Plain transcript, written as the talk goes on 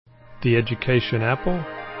The Education Apple,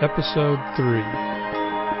 Episode 3.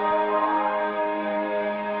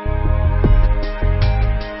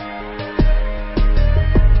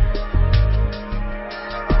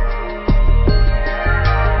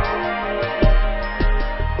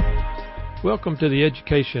 Welcome to the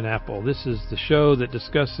Education Apple. This is the show that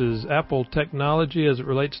discusses Apple technology as it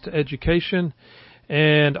relates to education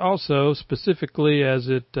and also specifically as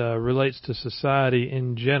it relates to society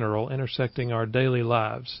in general, intersecting our daily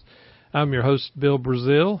lives. I'm your host, Bill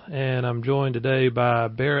Brazil, and I'm joined today by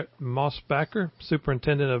Barrett Mossbacker,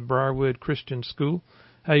 Superintendent of Briarwood Christian School.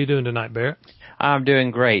 How you doing tonight, Barrett? I'm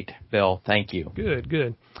doing great, Bill. Thank you.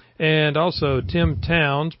 Good. And also Tim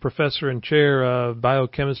Towns, Professor and Chair of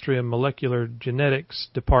Biochemistry and Molecular Genetics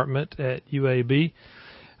Department at UAB,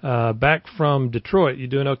 back from Detroit. You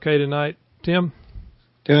doing okay tonight, Tim?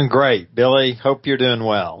 Doing great, Billy. Hope you're doing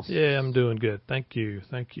well. Yeah, I'm doing good. Thank you.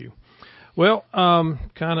 Well,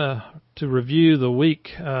 kind of to review the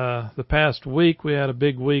week, the past week, we had a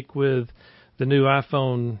big week with the new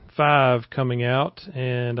iPhone 5 coming out,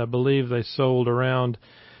 and I believe they sold around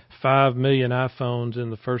 5 million iPhones in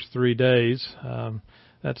the first 3 days.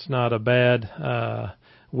 That's not a bad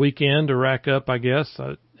weekend to rack up, I guess.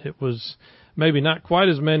 It was maybe not quite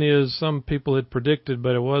as many as some people had predicted,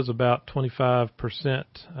 but it was about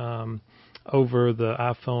 25% over the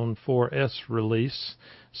iPhone 4S release.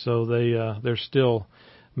 So they're still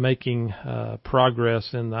making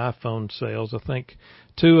progress in the iPhone sales. I think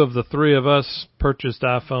 2 of the 3 of us purchased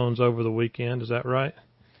iPhones over the weekend. Is that right?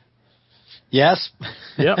 Yes.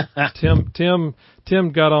 Yep.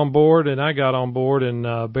 Tim got on board and I got on board,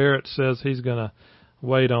 and Barrett says he's going to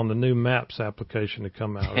wait on the new Maps application to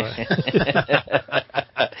come out, right?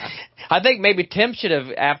 I think maybe Tim should have,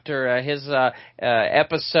 after his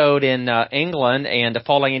episode in England and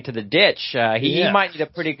falling into the ditch, he might need a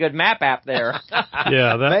pretty good map app there.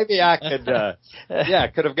 Maybe I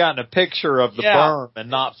could have gotten a picture of the berm and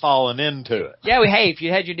not fallen into it. Yeah, hey, if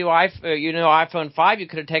you had your new iPhone 5, you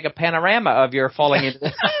could have taken a panorama of your falling into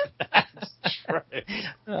the That's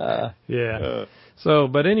right. So,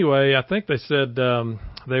 but anyway, I think they said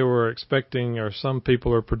they were expecting, or some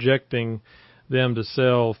people are projecting, them to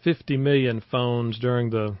sell 50 million phones during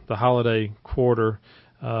the holiday quarter.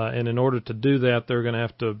 And in order to do that, they're going to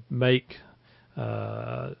have to make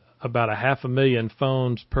about 500,000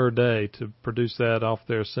 phones per day to produce that off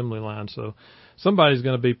their assembly line. So somebody's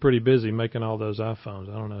going to be pretty busy making all those iPhones.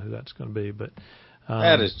 I don't know who that's going to be, but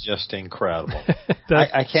that is just incredible.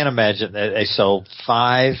 I can't imagine that they sold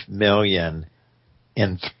 5 million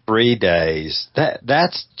in 3 days.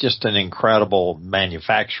 That's just an incredible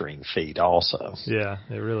manufacturing feat also. Yeah,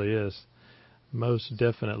 it really is. Most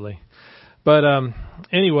definitely. But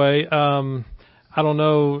anyway, I don't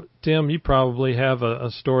know, Tim, you probably have a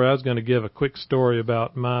story. I was going to give a quick story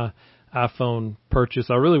about my iPhone purchase.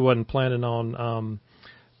 I really wasn't planning on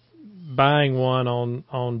buying one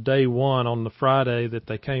on day one, on the Friday that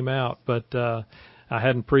they came out, but I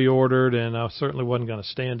hadn't pre-ordered, and I certainly wasn't going to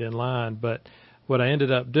stand in line. But what I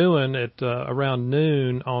ended up doing at around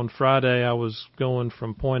noon on Friday, I was going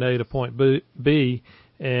from point A to point B,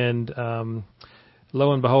 and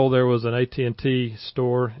lo and behold, there was an AT&T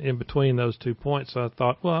store in between those 2 points. So I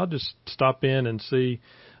thought, well, I'll just stop in and see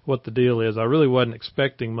what the deal is. I really wasn't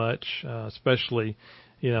expecting much, especially,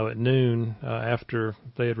 at noon after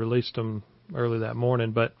they had released them early that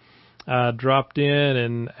morning. But I dropped in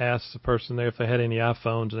and asked the person there if they had any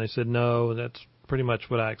iPhones, and they said no. That's pretty much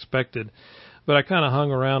what I expected. But I kind of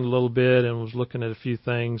hung around a little bit and was looking at a few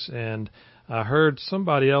things, and I heard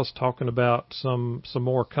somebody else talking about some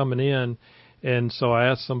more coming in, and so I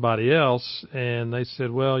asked somebody else, and they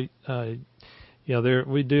said, well,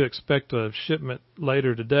 we do expect a shipment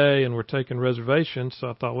later today, and we're taking reservations.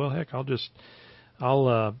 So I thought, well, heck,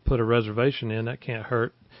 I'll put a reservation in. That can't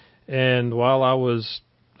hurt. And while I was,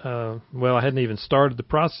 I hadn't even started the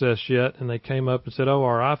process yet, and they came up and said, oh,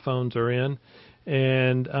 our iPhones are in.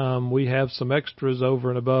 And we have some extras over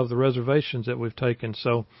and above the reservations that we've taken.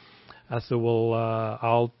 So I said, well,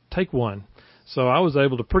 I'll take one. So I was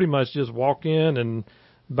able to pretty much just walk in and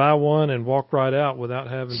buy one and walk right out without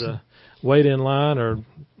having to wait in line or,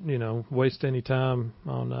 waste any time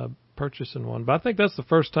on purchasing one. But I think that's the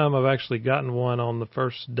first time I've actually gotten one on the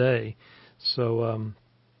first day. So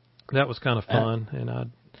that was kind of fun.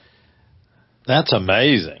 And that's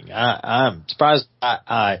amazing. I'm surprised.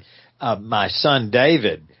 My son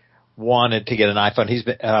David wanted to get an iPhone.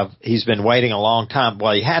 He's been waiting a long time.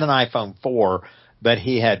 Well, he had an iPhone 4, but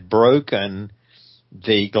he had broken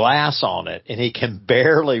the glass on it, and he can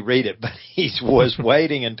barely read it, but he was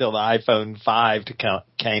waiting until the iPhone5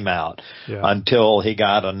 came out until he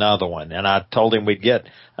got another one. And I told him we'd get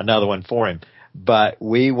another one for him. But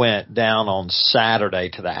we went down on Saturday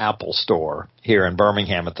to the Apple store here in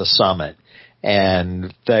Birmingham at the Summit,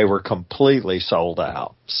 and they were completely sold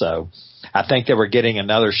out. So I think they were getting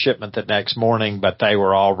another shipment the next morning, but they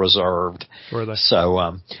were all reserved. Were they?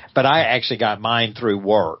 So, but I actually got mine through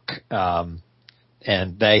work,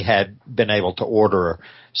 and they had been able to order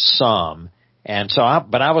some. And so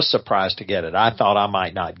but I was surprised to get it. I thought I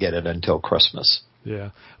might not get it until Christmas.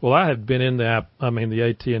 Yeah. Well, I had been in the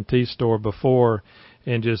AT&T store before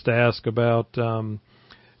and just asked about, the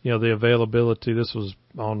availability. This was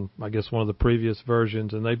on, I guess, one of the previous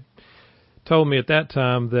versions, and they told me at that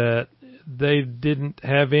time that they didn't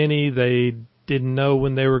have any. They didn't know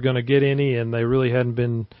when they were going to get any, and they really hadn't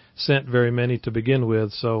been sent very many to begin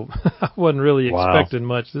with. So I wasn't really expecting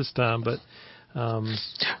much this time, but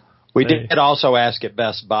we did also ask at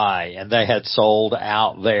Best Buy, and they had sold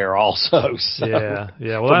out there also. So yeah.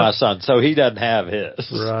 Well, for my son, so he doesn't have his.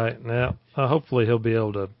 Right now, hopefully he'll be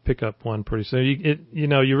able to pick up one pretty soon.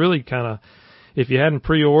 You really kind of, if you hadn't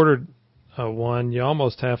pre-ordered one, you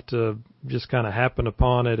almost have to just kind of happen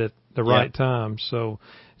upon it at the right time. So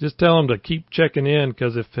just tell him to keep checking in,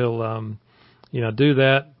 because if he'll, do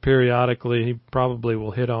that periodically, he probably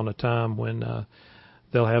will hit on a time when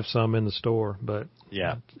they'll have some in the store. But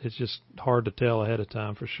it's just hard to tell ahead of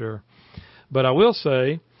time for sure. But I will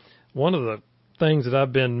say, one of the things that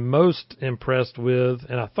I've been most impressed with,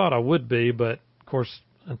 and I thought I would be, but of course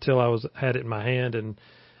until I had it in my hand and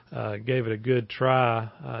gave it a good try,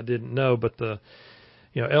 I didn't know. But the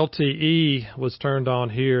LTE was turned on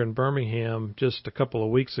here in Birmingham just a couple of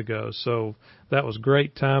weeks ago, so that was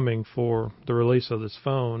great timing for the release of this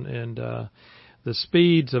phone. And the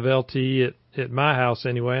speeds of LTE at my house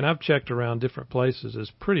anyway, and I've checked around different places,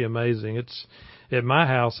 is pretty amazing. It's at my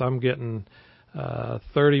house I'm getting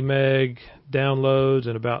 30 meg downloads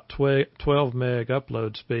and about 12 meg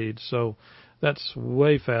upload speed, so that's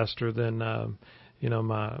way faster than my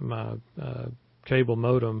cable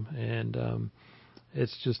modem, and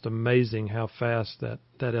it's just amazing how fast that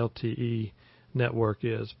LTE network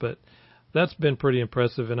is. But that's been pretty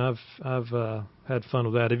impressive, and I've had fun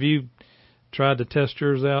with that. Have you tried to test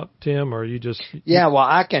yours out, Tim, or you just... Yeah, well,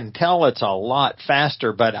 I can tell it's a lot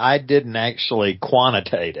faster, but I didn't actually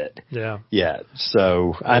quantitate it yet.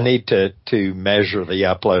 So I need to measure the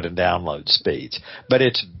upload and download speeds. But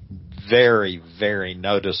it's very, very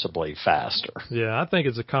noticeably faster. Yeah, I think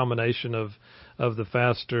it's a combination of the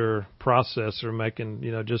faster processor making,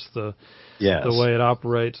 just the way it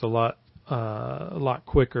operates a lot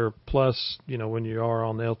quicker. Plus, when you are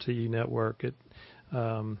on the LTE network, it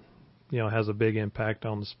has a big impact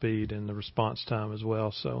on the speed and the response time as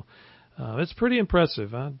well. So it's pretty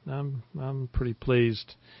impressive. I'm pretty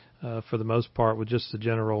pleased for the most part with just the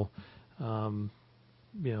general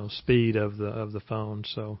speed of the phone.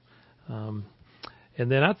 So and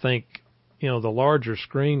then I think the larger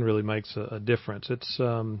screen really makes a difference. It's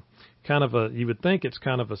kind of you would think it's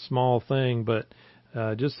kind of a small thing, but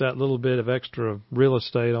just that little bit of extra real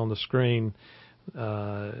estate on the screen,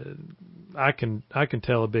 I can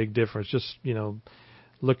tell a big difference. Just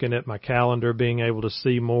looking at my calendar, being able to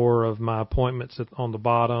see more of my appointments on the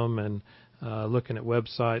bottom, and looking at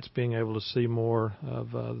websites, being able to see more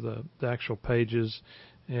of the actual pages,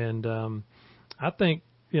 and I think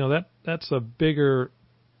that's a bigger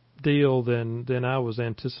deal than I was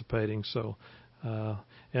anticipating. So, and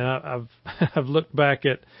I've looked back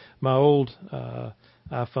at my old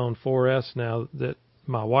iPhone 4S now that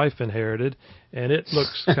my wife inherited, and it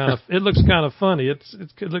looks kind of funny. It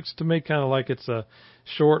looks to me kind of like it's a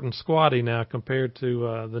short and squatty now compared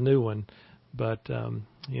to the new one. But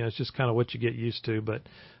it's just kind of what you get used to. But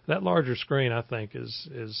that larger screen, I think,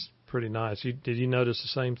 is pretty nice. Did you notice the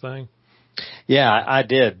same thing? Yeah, I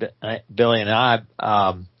did, Billy, and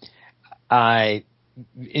I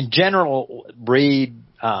in general read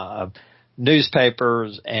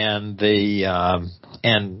newspapers and these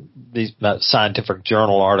scientific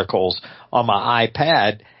journal articles on my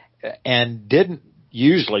iPad, and didn't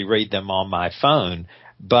usually read them on my phone.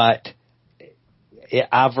 But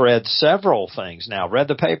I've read several things now. Read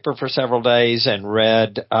the paper for several days and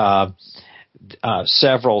read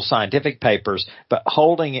several scientific papers, but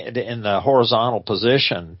holding it in the horizontal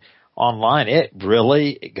position online, it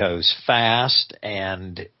really goes fast,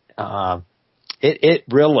 and it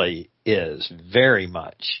really is very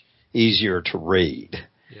much easier to read.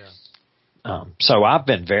 Yeah. So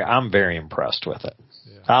I'm very impressed with it.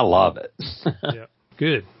 Yeah. I love it. Yeah.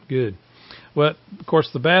 Good. Well, of course,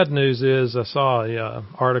 the bad news is I saw a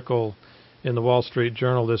article in the Wall Street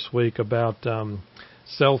Journal this week about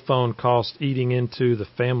cell phone costs eating into the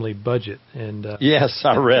family budget. And yes,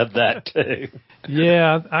 I read that too.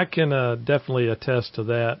 Yeah, I can definitely attest to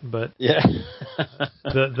that. But yeah,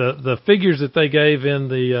 the figures that they gave in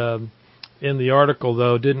the article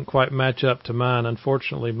though didn't quite match up to mine.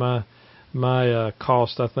 Unfortunately, my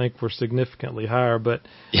costs I think were significantly higher. But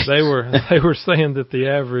they were saying that the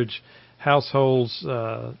average household's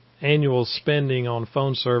annual spending on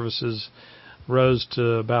phone services rose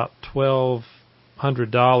to about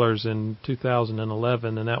 $1,200 in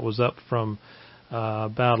 2011, and that was up from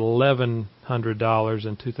about $1,100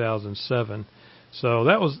 in 2007. So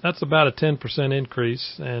that's about a 10%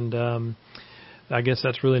 increase, and I guess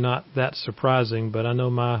that's really not that surprising. But I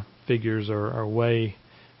know my figures are way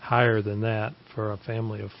higher than that for a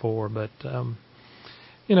family of four. But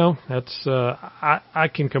that's I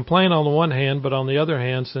can complain on the one hand, but on the other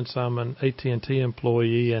hand, since I'm an AT&T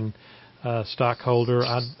employee and stockholder,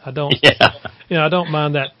 I don't I don't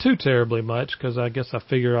mind that too terribly much, because I guess I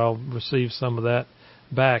figure I'll receive some of that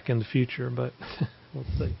back in the future. But we'll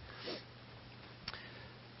see.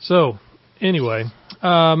 So anyway,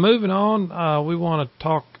 moving on, we want to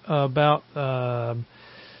talk about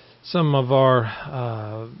some of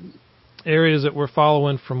our areas that we're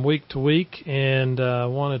following from week to week, and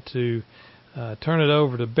wanted to turn it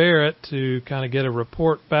over to Barrett to kind of get a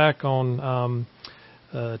report back on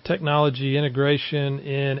technology integration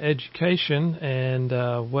in education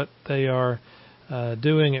and what they are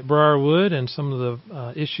doing at Briarwood and some of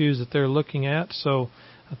the issues that they're looking at. So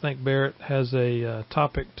I think Barrett has a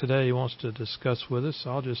topic today he wants to discuss with us,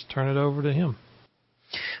 so I'll just turn it over to him.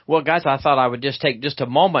 Well, guys, I thought I would just take just a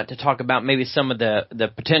moment to talk about maybe some of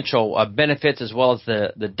the potential benefits as well as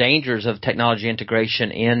the dangers of technology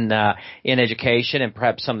integration in education, and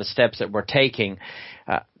perhaps some of the steps that we're taking.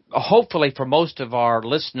 Hopefully for most of our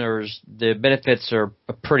listeners, the benefits are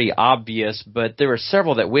pretty obvious, but there are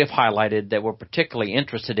several that we've highlighted that we're particularly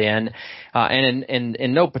interested in. And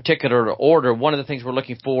in no particular order, one of the things we're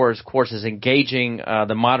looking for, of course, is engaging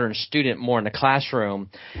the modern student more in the classroom.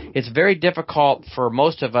 It's very difficult for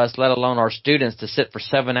most of us, let alone our students, to sit for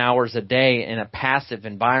 7 hours a day in a passive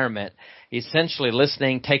environment, essentially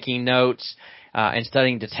listening, taking notes, and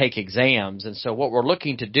studying to take exams. And so what we're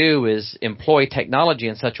looking to do is employ technology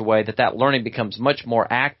in such a way that learning becomes much more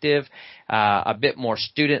active, a bit more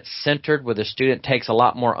student-centered, where the student takes a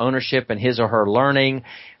lot more ownership in his or her learning,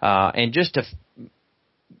 and just to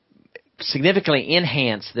significantly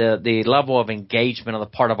enhance the level of engagement on the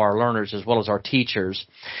part of our learners as well as our teachers.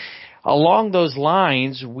 Along those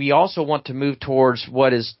lines, we also want to move towards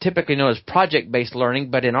what is typically known as project-based learning,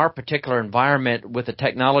 but in our particular environment with the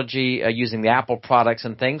technology using the Apple products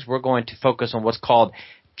and things, we're going to focus on what's called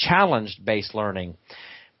challenge-based learning.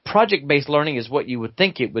 Project-based learning is what you would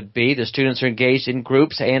think it would be. The students are engaged in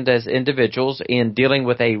groups and as individuals in dealing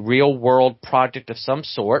with a real-world project of some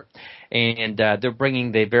sort, and they're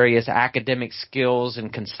bringing the various academic skills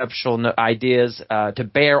and conceptual ideas to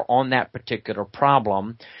bear on that particular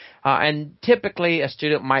problem. And typically a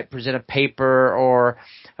student might present a paper or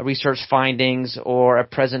a research findings or a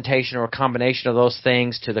presentation or a combination of those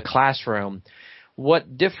things to the classroom.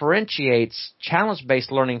 What differentiates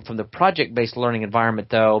challenge-based learning from the project-based learning environment,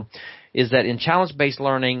 though, is that in challenge-based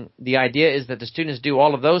learning, the idea is that the students do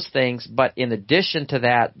all of those things, but in addition to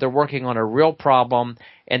that, they're working on a real problem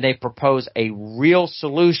and they propose a real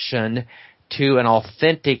solution to an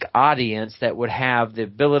authentic audience that would have the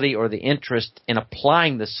ability or the interest in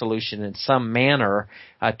applying the solution in some manner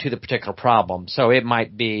to the particular problem. So it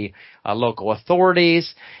might be local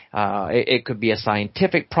authorities, it could be a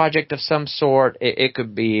scientific project of some sort, it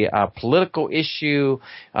could be a political issue,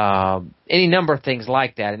 any number of things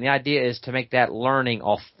like that. And the idea is to make that learning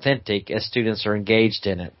authentic as students are engaged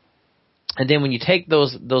in it. And then when you take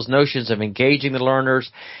those notions of engaging the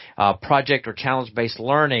learners, project or challenge-based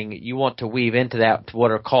learning, you want to weave into that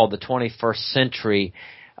what are called the 21st century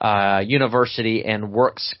university and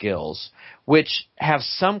work skills, which have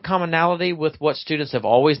some commonality with what students have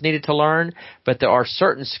always needed to learn, but there are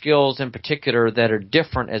certain skills in particular that are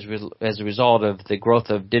different as a result of the growth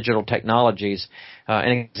of digital technologies.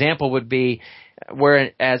 An example would be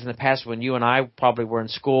whereas in the past when you and I probably were in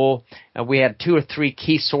school, we had 2 or 3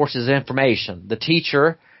 key sources of information: the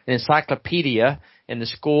teacher, an encyclopedia, in the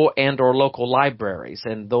school and or local libraries,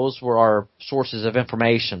 and those were our sources of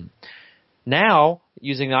information. Now,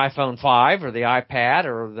 using the iPhone5 or the iPad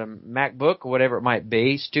or the MacBook or whatever it might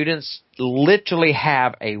be, students literally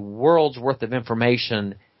have a world's worth of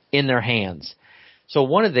information in their hands. So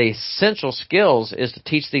one of the essential skills is to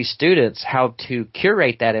teach these students how to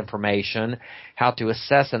curate that information, how to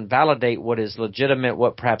assess and validate what is legitimate,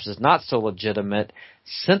 what perhaps is not so legitimate,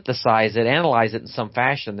 synthesize it, analyze it in some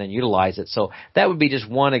fashion, then utilize it. So that would be just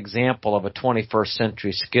one example of a 21st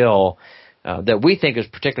century skill that we think is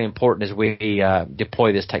particularly important as we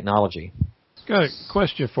deploy this technology. Got a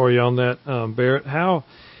question for you on that, Barrett. How,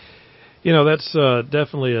 that's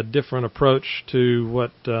definitely a different approach to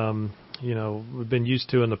what we've been used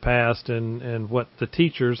to in the past, and what the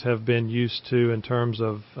teachers have been used to in terms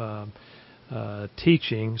of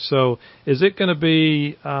teaching. So is it going to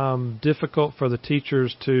be difficult for the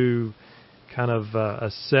teachers to kind of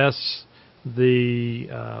assess the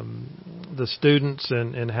students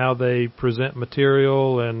and how they present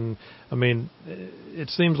material? And I mean, it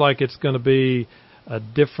seems like it's going to be a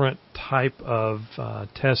different type of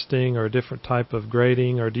testing or a different type of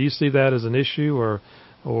grading, or do you see that as an issue or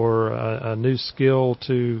a new skill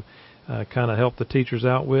to kind of help the teachers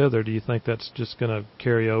out with, or do you think that's just going to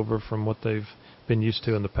carry over from what they've been used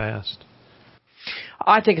to in the past?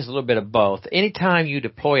 I think it's a little bit of both. Anytime you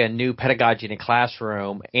deploy a new pedagogy in a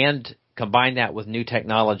classroom and combine that with new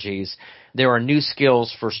technologies, there are new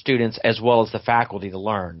skills for students as well as the faculty to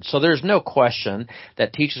learn. So there's no question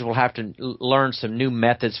that teachers will have to learn some new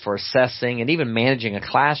methods for assessing and even managing a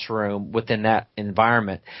classroom within that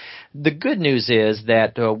environment. The good news is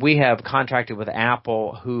that we have contracted with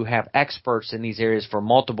Apple, who have experts in these areas for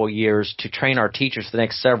multiple years, to train our teachers for the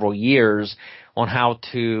next several years on how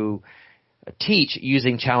to teach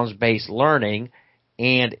using challenge-based learning,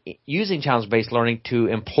 and using challenge-based learning to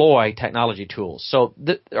employ technology tools. So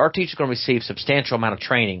our teachers are going to receive substantial amount of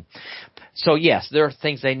training. So yes, there are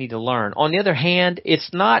things they need to learn. On the other hand, it's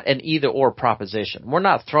not an either-or proposition. We're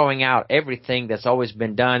not throwing out everything that's always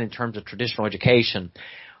been done in terms of traditional education.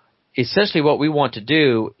 Essentially what we want to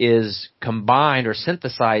do is combine or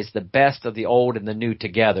synthesize the best of the old and the new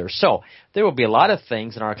together. So there will be a lot of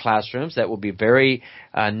things in our classrooms that will be very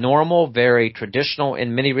normal, very traditional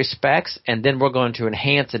in many respects, and then we're going to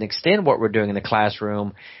enhance and extend what we're doing in the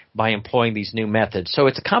classroom by employing these new methods. So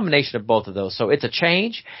it's a combination of both of those. So it's a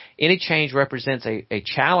change. Any change represents a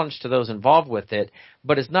challenge to those involved with it,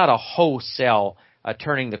 but it's not a wholesale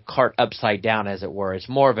turning the cart upside down, as it were. It's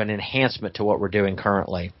more of an enhancement to what we're doing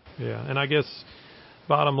currently. Yeah, and I guess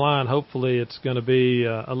bottom line, hopefully it's going to be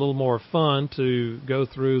a little more fun to go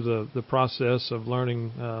through the process of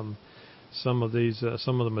learning some of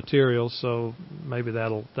the materials. So maybe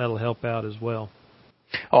that'll help out as well.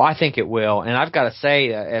 Oh, I think it will. And I've got to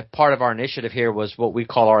say, part of our initiative here was what we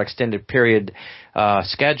call our extended period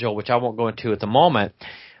schedule, which I won't go into at the moment.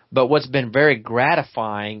 But what's been very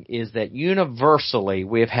gratifying is that universally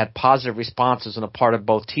we have had positive responses on the part of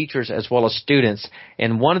both teachers as well as students.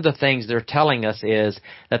 And one of the things they're telling us is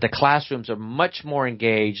that the classrooms are much more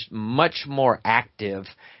engaged, much more active,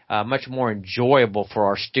 much more enjoyable for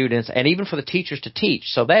our students and even for the teachers to teach.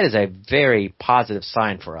 So that is a very positive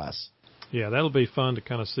sign for us. Yeah, that'll be fun to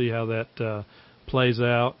kind of see how that plays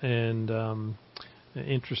out, and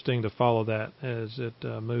interesting to follow that as it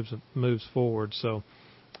moves forward. So.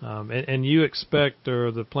 And you expect, or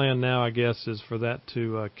the plan now, I guess, is for that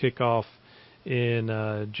to kick off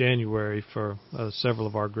in January for several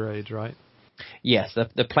of our grades, right? Yes,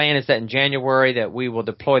 the plan is that in January that we will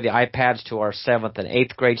deploy the iPads to our 7th and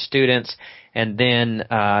 8th grade students, and then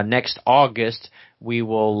next August we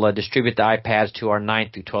will distribute the iPads to our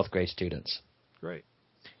 9th through 12th grade students. Great.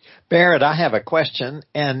 Barrett, I have a question,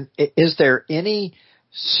 and is there any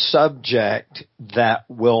subject that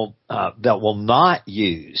will not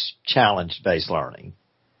use challenge-based learning?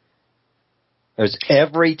 Is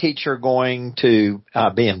every teacher going to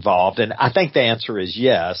be involved? And I think the answer is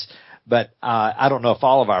yes, but I don't know if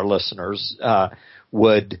all of our listeners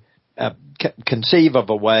would conceive of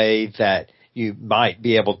a way that you might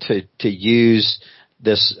be able to use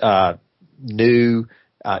this new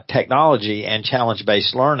technology and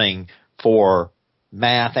challenge-based learning for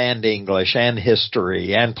math and English and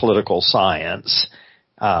history and political science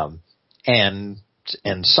and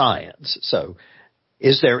science. So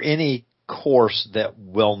is there any course that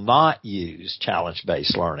will not use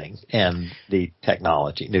challenge-based learning and the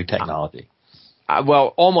technology, new technology?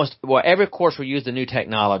 Well, every course will use the new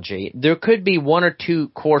technology. There could be one or two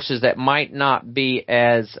courses that might not be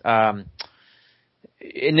as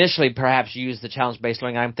initially perhaps use the challenge-based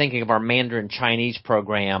learning. I'm thinking of our Mandarin Chinese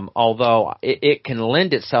program, although it can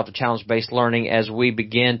lend itself to challenge-based learning as we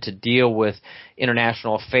begin to deal with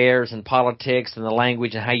international affairs and politics and the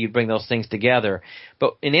language and how you bring those things together.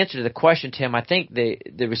 But in answer to the question, Tim, I think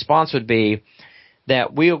the response would be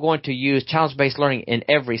that we are going to use challenge-based learning in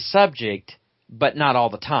every subject, but not all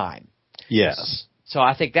the time. Yes. So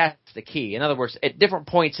I think that's the key. In other words, at different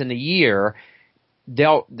points in the year,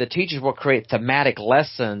 the teachers will create thematic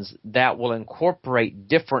lessons that will incorporate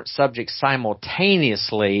different subjects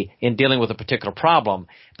simultaneously in dealing with a particular problem,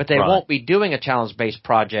 but they won't be doing a challenge-based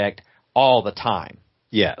project all the time.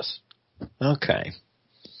 Yes. Okay.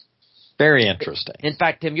 Very interesting. In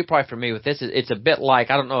fact, Tim, you're probably familiar with this. It's a bit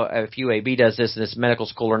like, I don't know if UAB does this in this medical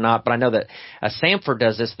school or not, but I know that Samford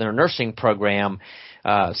does this in their nursing program.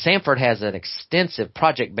 Samford has an extensive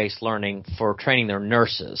project-based learning for training their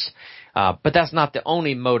nurses. But that's not the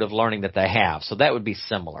only mode of learning that they have. So that would be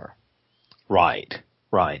similar. Right.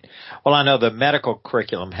 Well, I know the medical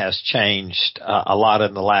curriculum has changed a lot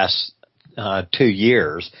in the last 2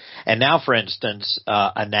 years. And now, for instance,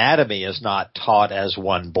 anatomy is not taught as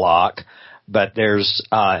one block, but there's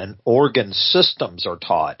an organ systems are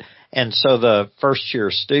taught. And so the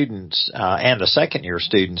first-year students and the second-year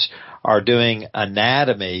students are doing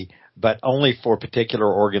anatomy, but only for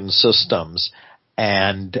particular organ systems.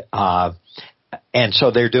 And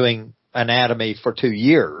so they're doing anatomy for 2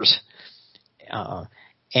 years.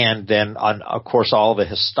 And then, of course, all the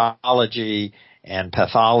histology and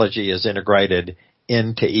pathology is integrated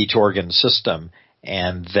into each organ system,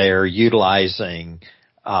 and they're utilizing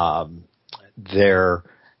their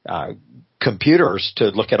computers to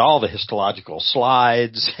look at all the histological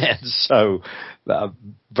slides, and so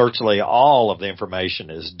virtually all of the information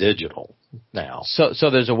is digital now. So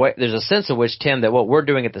there's a sense in which, Tim, that what we're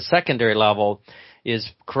doing at the secondary level is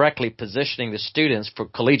correctly positioning the students for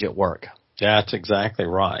collegiate work. That's exactly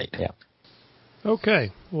right. Yeah.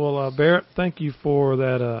 Okay. Well, Barrett, thank you for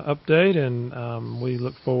that update, and we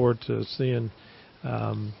look forward to seeing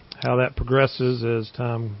how that progresses as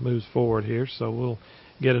time moves forward here. So we'll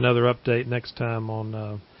get another update next time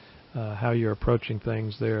on how you're approaching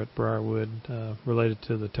things there at Briarwood related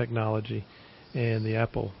to the technology and the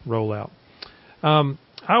Apple rollout.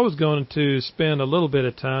 I was going to spend a little bit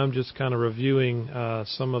of time just kind of reviewing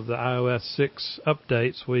some of the iOS 6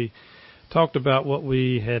 updates. We talked about what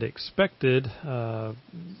we had expected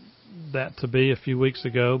that to be a few weeks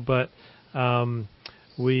ago, but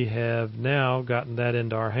we have now gotten that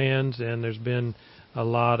into our hands, and there's been a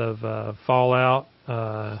lot of fallout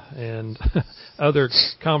and other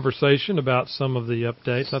conversation about some of the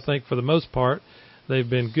updates. I think for the most part they've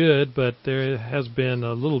been good, but there has been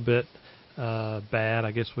a little bit bad,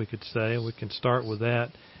 I guess we could say. We can start with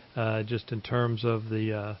that just in terms of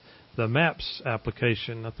the Maps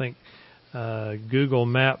application. I think Google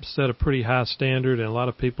Maps set a pretty high standard, and a lot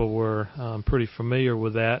of people were pretty familiar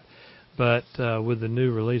with that. But with the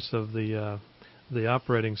new release of the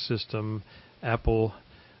operating system, Apple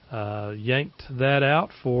yanked that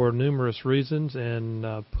out for numerous reasons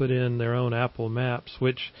and put in their own Apple Maps,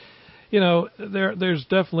 which, there's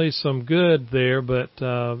definitely some good there, but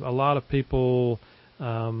a lot of people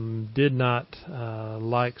did not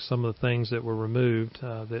like some of the things that were removed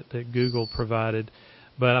that Google provided.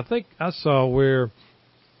 But I think I saw where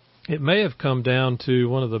it may have come down to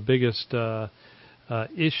one of the biggest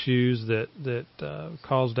issues that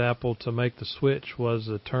caused Apple to make the switch was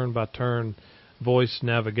the turn-by-turn voice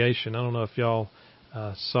navigation. I don't know if y'all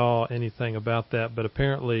saw anything about that, but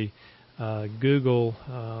apparently Google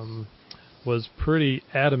was pretty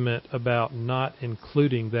adamant about not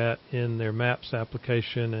including that in their Maps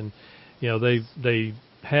application, and they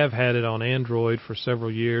have had it on Android for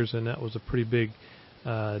several years, and that was a pretty big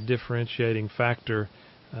differentiating factor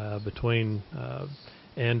between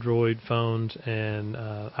Android phones and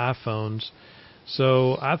iPhones.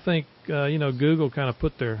 So I think Google kind of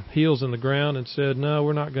put their heels in the ground and said, no,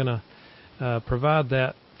 we're not going to provide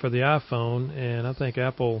that for the iPhone. And I think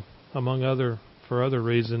Apple, for other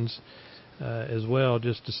reasons as well,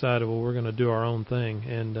 just decided, well, we're going to do our own thing.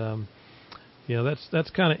 And that's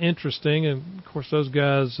kind of interesting. And of course, those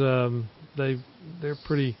guys they're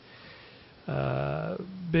pretty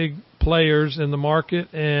big players in the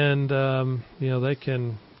market, and they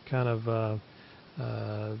can kind of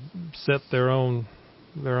set their own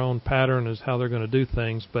pattern as how they're going to do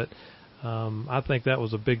things. But I think that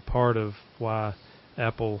was a big part of why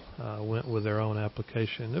Apple went with their own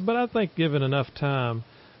application. But I think given enough time,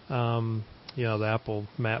 the Apple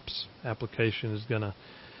Maps application is gonna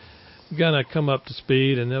come up to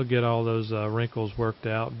speed, and they'll get all those wrinkles worked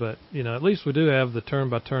out. But at least we do have the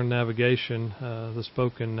turn-by-turn navigation, the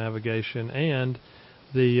spoken navigation, and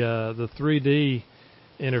the 3D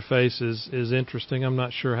interface is interesting. I'm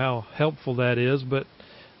not sure how helpful that is, but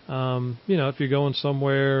if you're going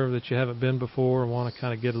somewhere that you haven't been before and want to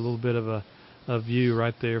kind of get a little bit of a view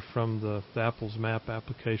right there from the Apple's Map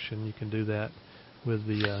application, you can do that with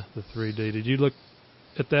the 3D. Did you look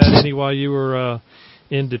at that any while you were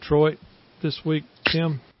in Detroit? this week,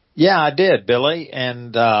 Tim? Yeah, I did, Billy,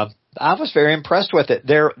 and I was very impressed with it.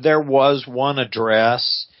 There was one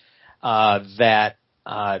address that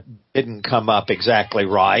didn't come up exactly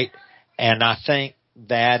right, and I think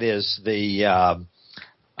that is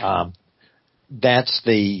that's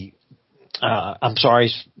the I'm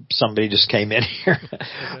sorry, somebody just came in here,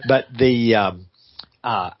 but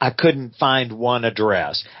I couldn't find one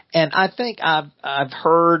address, and I think I've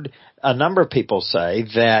heard a number of people say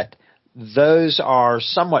that those are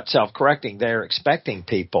somewhat self-correcting. They're expecting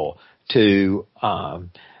people to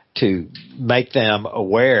make them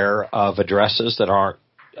aware of addresses that aren't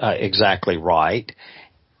exactly right,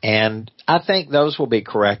 and I think those will be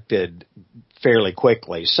corrected fairly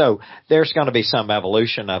quickly. So there's going to be some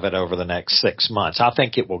evolution of it over the next 6 months. I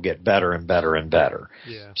think it will get better and better and better.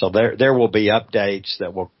 Yeah. So there will be updates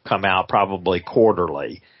that will come out probably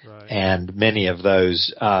quarterly, right. And many of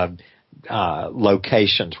those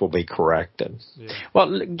locations will be corrected. Yeah.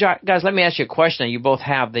 Well, guys, let me ask you a question. You both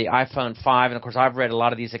have the iPhone 5, and of course I've read a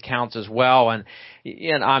lot of these accounts as well, and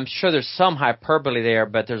I'm sure there's some hyperbole there,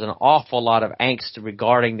 but there's an awful lot of angst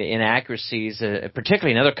regarding the inaccuracies,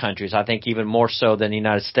 particularly in other countries, I think even more so than the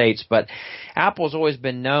United States. But Apple's always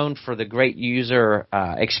been known for the great user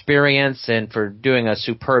experience and for doing a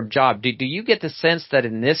superb job. Do you get the sense that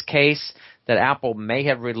in this case that Apple may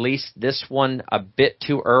have released this one a bit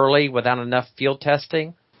too early without enough field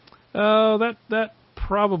testing? Oh, that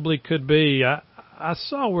probably could be. I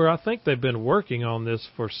saw where I think they've been working on this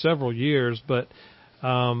for several years, but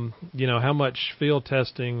how much field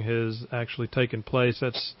testing has actually taken place?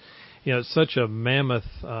 That's it's such a mammoth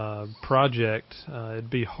project. It'd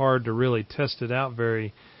be hard to really test it out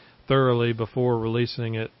very thoroughly before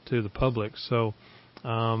releasing it to the public. So,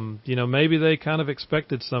 maybe they kind of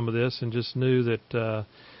expected some of this and just knew that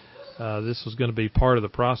this was going to be part of the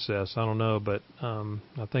process. I don't know, but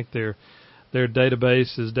I think their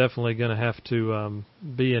database is definitely going to have to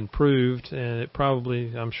be improved, and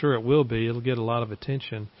I'm sure it will be. It'll get a lot of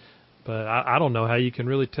attention, but I don't know how you can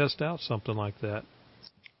really test out something like that.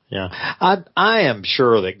 Yeah, I am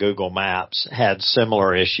sure that Google Maps had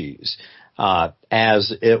similar issues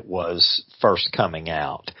as it was first coming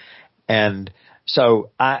out, and so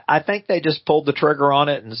I think they just pulled the trigger on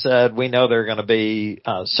it and said, we know there are going to be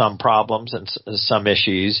some problems and some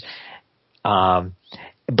issues.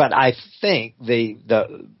 But I think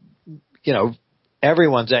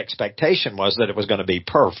everyone's expectation was that it was going to be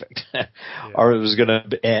perfect or it was going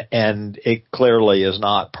to, and it clearly is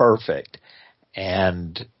not perfect.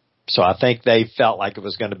 And so I think they felt like it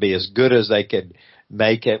was going to be as good as they could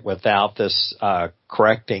make it without this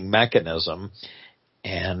correcting mechanism.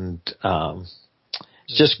 And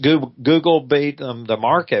just Google beat the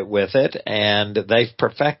market with it, and they've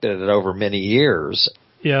perfected it over many years.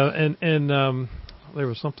 Yeah, and there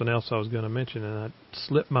was something else I was going to mention, and it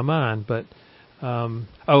slipped my mind. But the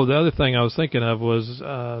other thing I was thinking of was,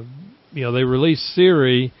 they released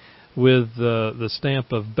Siri with the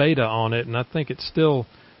stamp of beta on it, and I think it's still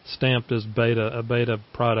stamped as a beta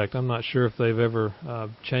product. I'm not sure if they've ever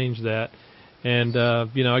changed that. And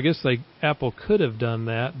I guess Apple could have done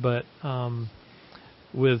that, but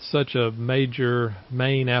with such a major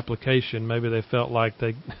main application, maybe they felt like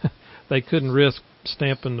they couldn't risk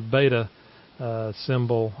stamping the beta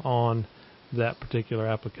symbol on that particular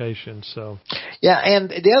application. So yeah, and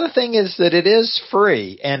the other thing is that it is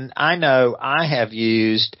free, and I know I have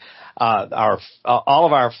used all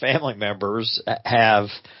of our family members have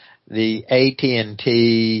the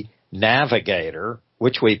AT&T Navigator,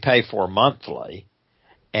 which we pay for monthly.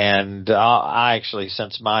 And I actually,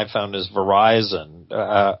 since my phone is Verizon,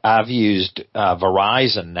 I've used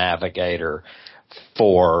Verizon Navigator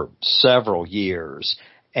for several years,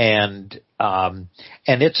 and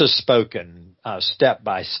it's a spoken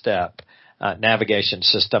step-by-step navigation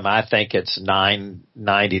system. I think it's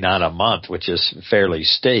 $9.99 a month, which is fairly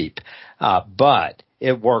steep, but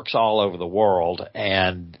it works all over the world,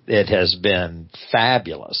 and it has been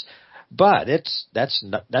fabulous. But that's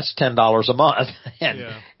 $10 a month,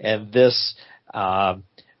 and this Apple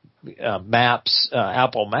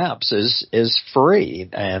Maps is free,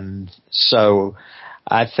 and so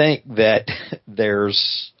I think that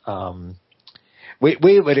there's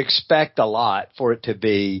we would expect a lot for it to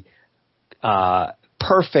be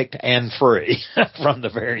perfect and free from the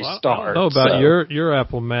very start. I don't know about your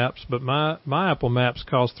Apple Maps, but my Apple Maps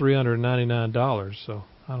cost $399, so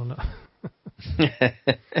I don't know.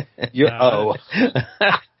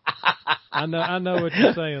 I know what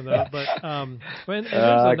you're saying though, but and there's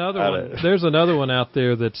another one. There's another one out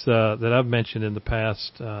there that's that I've mentioned in the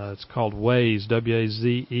past. It's called Waze,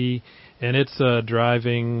 Waze, and it's a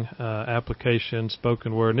driving application,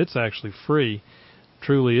 spoken word, and it's actually free.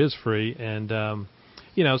 Truly is free, and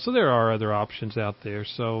so there are other options out there.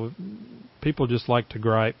 So people just like to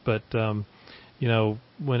gripe, but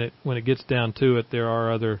when it gets down to it, there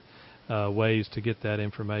are other ways to get that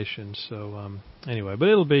information. So anyway, but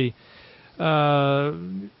it'll be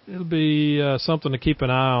something to keep an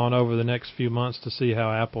eye on over the next few months to see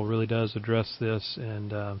how Apple really does address this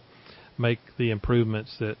and make the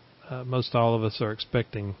improvements that most all of us are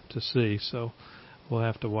expecting to see. So we'll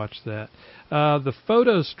have to watch that. The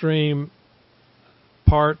photo stream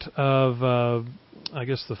part of, I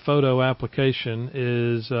guess, the photo application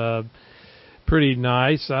is pretty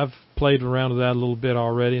nice. I've played around with that a little bit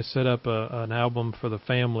already and set up an album for the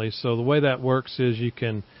family. So the way that works is you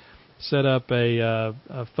can set up a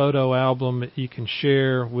photo album that you can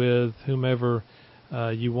share with whomever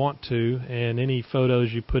you want to, and any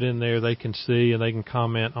photos you put in there they can see and they can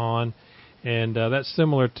comment on. And that's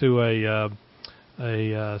similar to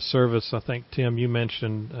a service I think, Tim, you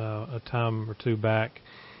mentioned a time or two back.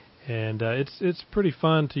 And it's pretty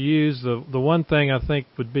fun to use. The one thing I think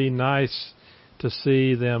would be nice to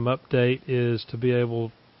see them update is to be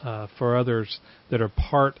able for others that are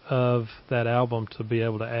part of that album to be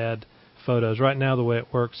able to add photos. Right now the way it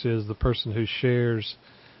works is the person who shares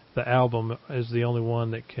the album is the only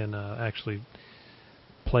one that can actually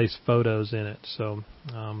place photos in it. So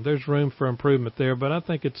there's room for improvement there, but I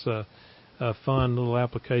think it's a fun little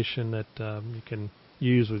application that you can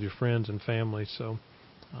use with your friends and family. So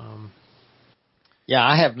yeah,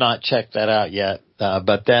 I have not checked that out yet,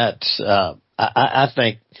 but that's I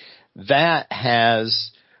think that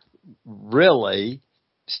has really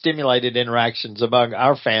stimulated interactions among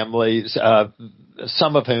our families,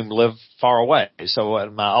 some of whom live far away. So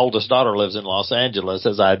my oldest daughter lives in Los Angeles,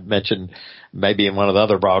 as I mentioned maybe in one of the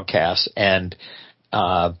other broadcasts, and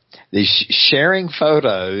the sharing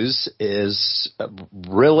photos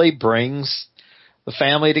really brings the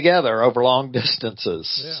family together over long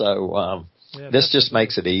distances. Yeah. So this just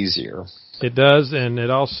makes it easier. It does, and it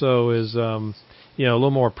also is a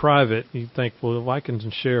little more private. You think, well, I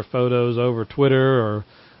can share photos over Twitter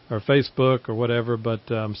or Facebook or whatever, but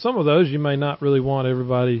some of those you may not really want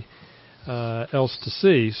everybody else to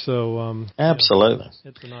see. So absolutely,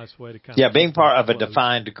 it's a nice way to kind of being part of a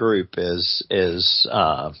defined group is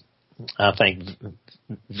I think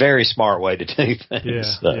very smart way to do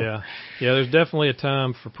things. Yeah. There's definitely a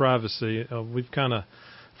time for privacy. We've kind of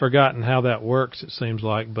forgotten how that works, it seems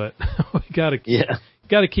like, but we got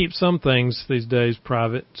to keep some things these days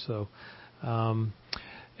private. So, and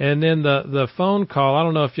then the phone call. I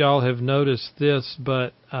don't know if y'all have noticed this,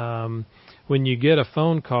 but when you get a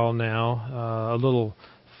phone call now, a little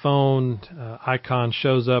phone icon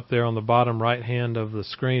shows up there on the bottom right hand of the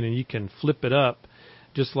screen, and you can flip it up,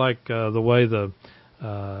 just like the way the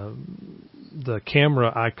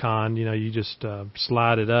camera icon, you just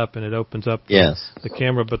slide it up and it opens up the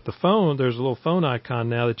camera. But the phone, there's a little phone icon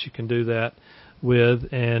now that you can do that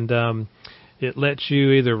with, and it lets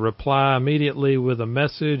you either reply immediately with a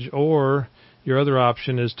message, or your other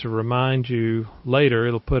option is to remind you later.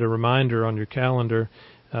 It'll put a reminder on your calendar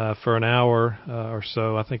for an hour or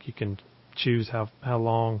so. I think you can choose how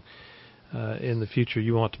long in the future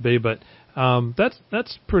you want to be, but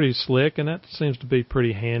that's pretty slick, and that seems to be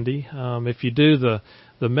pretty handy. If you do the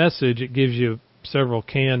message, it gives you several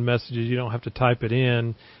canned messages. You don't have to type it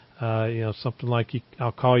in. Something like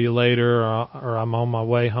I'll call you later, or I'm on my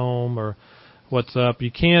way home, or what's up.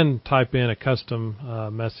 You can type in a custom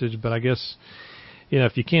message, but I guess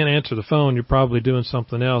if you can't answer the phone, you're probably doing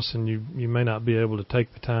something else, and you may not be able to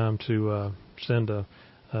take the time to send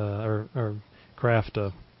or craft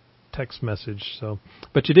a text message. So,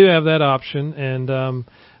 but you do have that option, and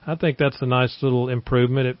I think that's a nice little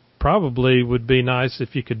improvement. It probably would be nice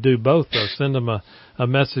if you could do both, though. Send them a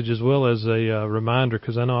message as well as a reminder,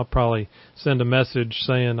 because I know I'll probably send a message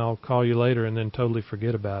saying I'll call you later and then totally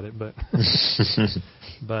forget about it. But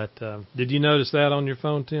but did you notice that on your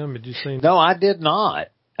phone, Tim? Did you see? No, I did not.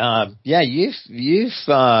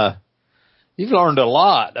 You've learned a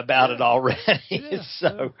lot about it already. Yeah,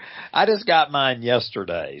 So I just got mine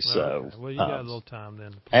yesterday. So okay. Well, you got a little time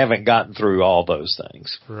then. I haven't gotten through all those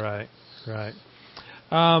things. Right.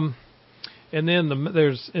 And then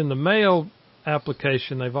there's in the mail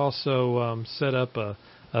application, they've also set up a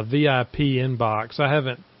VIP inbox. I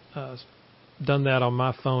haven't done that on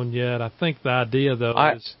my phone yet. I think the idea, though,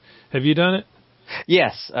 is, have you done it?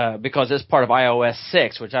 Yes, because it's part of iOS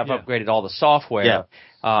 6, which I've upgraded all the software. Yeah.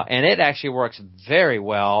 And it actually works very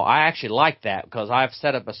well. I actually like that because I've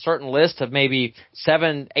set up a certain list of maybe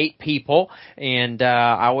 7, 8 people, and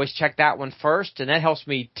I always check that one first, and that helps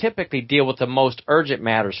me typically deal with the most urgent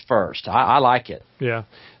matters first. I like it. Yeah.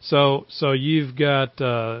 So you've got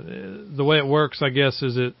the way it works, I guess,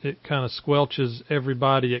 is it kind of squelches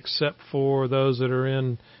everybody except for those that are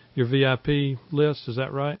in your VIP list. Is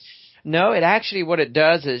that right? No, it actually, what it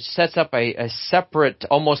does is sets up a separate,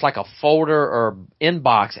 almost like a folder or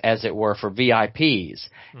inbox, as it were, for VIPs.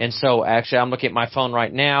 Mm-hmm. And so actually I'm looking at my phone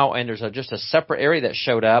right now, and there's just a separate area that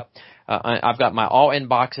showed up. I've got my all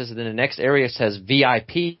inboxes, and then the next area says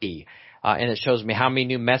VIP. And it shows me how many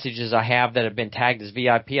new messages I have that have been tagged as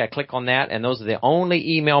VIP. I click on that, and those are the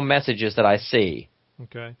only email messages that I see.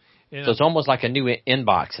 Okay. So it's almost like a new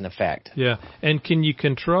inbox, in effect. Yeah. And can you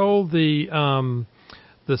control the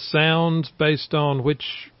sounds based on which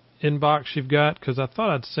inbox you've got? Because I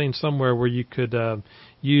thought I'd seen somewhere where you could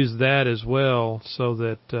use that as well, so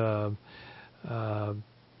that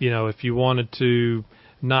if you wanted to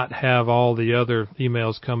not have all the other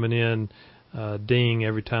emails coming in ding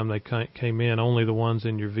every time they came in, only the ones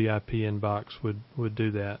in your VIP inbox would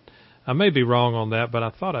do that. I may be wrong on that, but I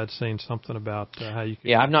thought I'd seen something about how you could.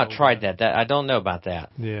 Yeah, I've not tried that. I don't know about that.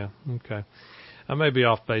 Yeah, okay. I may be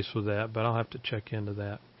off base with that, but I'll have to check into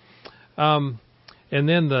that. And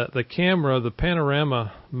then the camera, the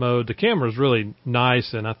panorama mode, the camera is really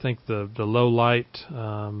nice, and I think the low light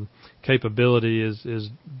capability is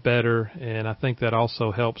better, and I think that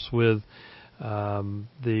also helps with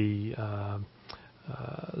the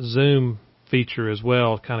zoom feature as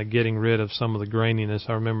well, kind of getting rid of some of the graininess.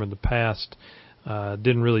 I remember in the past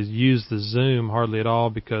didn't really use the zoom hardly at all,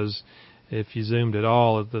 because if you zoomed at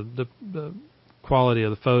all, the quality of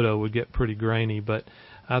the photo would get pretty grainy. But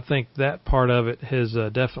I think that part of it has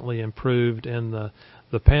definitely improved, and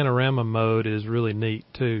the panorama mode is really neat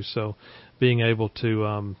too. So being able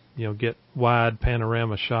to get wide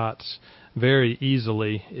panorama shots very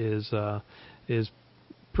easily is a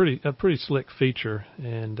pretty slick feature,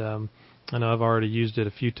 and I know I've already used it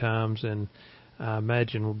a few times, and I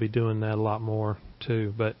imagine we'll be doing that a lot more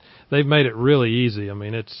too. But they've made it really easy. I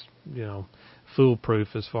mean, it's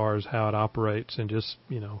foolproof as far as how it operates, and just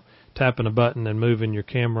tapping a button and moving your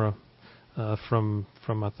camera from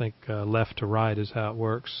I think left to right is how it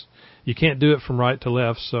works. You can't do it from right to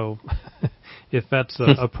left, so if that's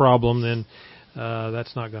a problem, then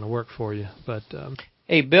that's not going to work for you. But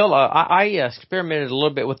hey, Bill, I experimented a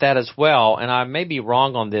little bit with that as well, and I may be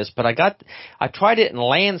wrong on this, but I tried it in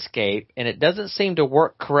landscape, and it doesn't seem to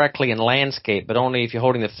work correctly in landscape, but only if you're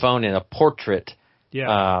holding the phone in a portrait.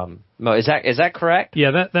 Yeah. Is that correct?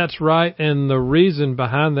 Yeah, that's right. And the reason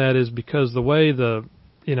behind that is because the way a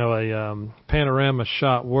panorama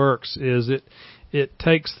shot works is it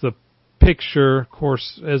takes the picture, of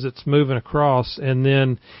course, as it's moving across, and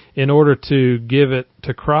then in order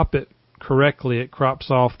to crop it correctly, it crops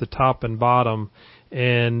off the top and bottom,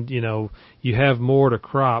 and you have more to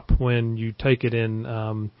crop when you take it in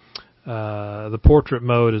the portrait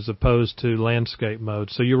mode as opposed to landscape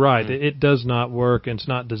mode. So you're right, it does not work, and it's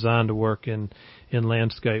not designed to work in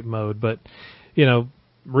landscape mode. But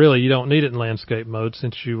really, you don't need it in landscape mode,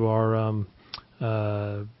 since you are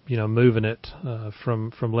moving it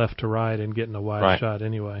from left to right and getting a wide shot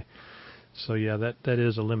anyway. So yeah, that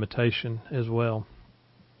is a limitation as well.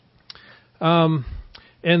 And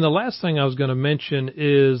the last thing I was going to mention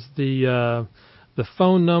is the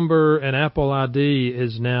phone number and Apple ID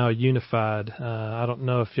is now unified. I don't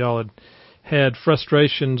know if y'all had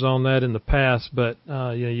frustrations on that in the past, but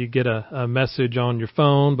you get a message on your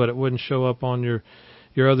phone, but it wouldn't show up on your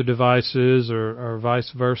other devices, or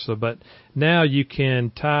vice versa. But now you can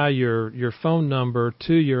tie your phone number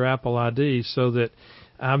to your Apple ID, so that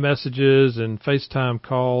iMessages and FaceTime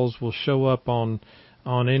calls will show up on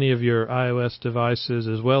any of your iOS devices,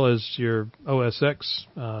 as well as your OS X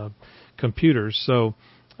computers. So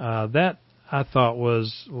that I thought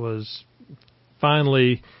was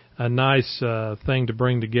finally a nice thing to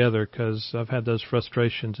bring together, because I've had those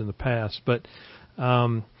frustrations in the past. But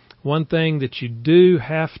one thing that you do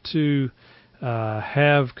have to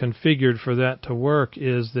have configured for that to work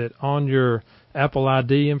is that on your Apple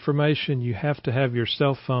ID information, you have to have your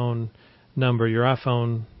cell phone number, your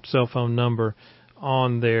iPhone cell phone number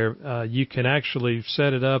on there. You can actually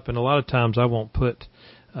set it up, and a lot of times I won't put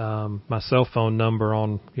my cell phone number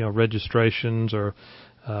on registrations or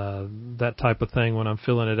that type of thing when I'm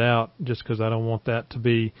filling it out, just because I don't want that to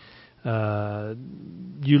be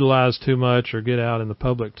utilized too much or get out in the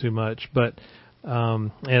public too much. But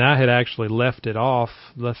And I had actually left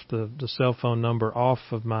the cell phone number off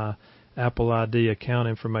of my Apple ID account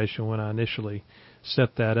information when I initially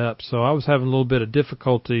set that up. So I was having a little bit of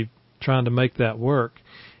difficulty trying to make that work.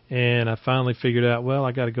 And I finally figured out, well,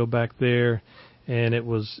 I got to go back there, and it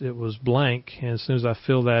was blank. And as soon as I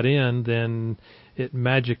fill that in, then it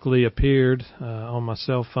magically appeared on my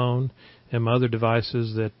cell phone and my other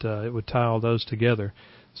devices that it would tie all those together.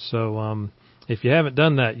 So if you haven't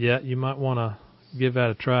done that yet, you might want to give that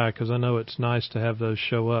a try, because I know it's nice to have those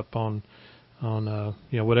show up on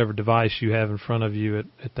whatever device you have in front of you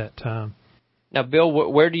at that time. Now, Bill,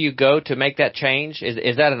 where do you go to make that change?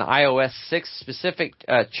 Is that an iOS 6 specific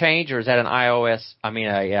change, or is that an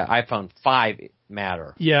iPhone 5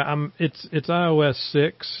 matter? Yeah, it's iOS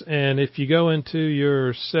 6, and if you go into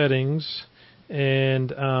your settings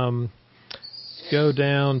and go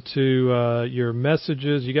down to your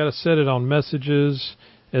messages, you got to set it on messages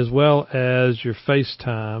as well as your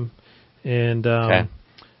FaceTime, and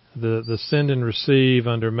the send and receive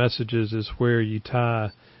under messages is where you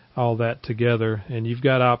tie all that together, and you've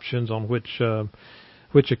got options on which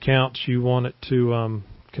accounts you want it to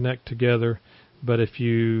connect together. But if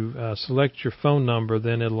you select your phone number,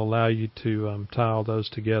 then it'll allow you to tie all those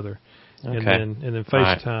together. Okay. And then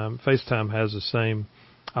FaceTime has the same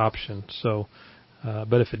option. So,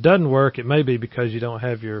 but if it doesn't work, it may be because you don't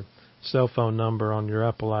have your cell phone number on your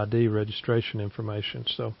Apple ID registration information.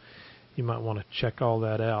 So you might want to check all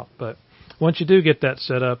that out. But once you do get that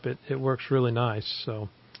set up, it works really nice. So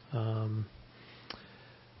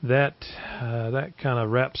that kind of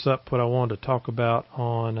wraps up what I wanted to talk about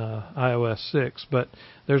on iOS 6. But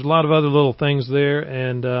there's a lot of other little things there,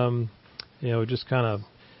 and just kind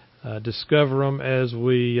of discover them as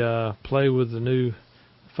we play with the new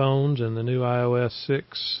phones and the new iOS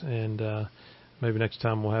 6, and maybe next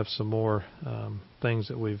time we'll have some more things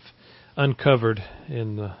that we've uncovered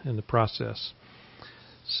in the process.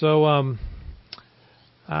 So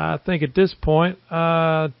I think at this point,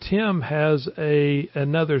 Tim has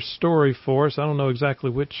another story for us. I don't know exactly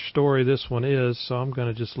which story this one is, so I'm going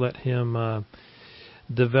to just let him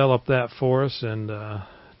develop that for us and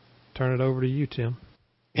turn it over to you, Tim.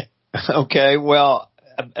 Okay, well,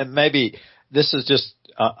 maybe this is just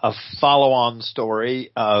a follow-on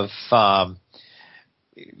story of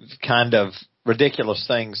kind of ridiculous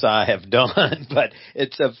things I have done, but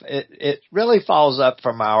it really follows up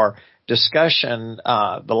from our discussion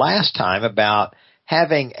the last time about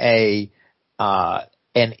having an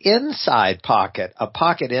inside pocket, a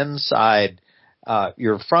pocket inside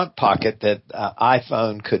your front pocket that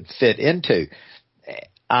iPhone could fit into.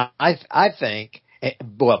 I think,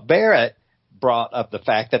 well, Barrett brought up the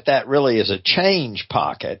fact that really is a change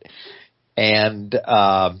pocket, and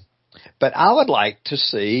but I would like to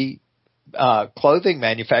see clothing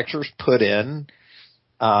manufacturers put in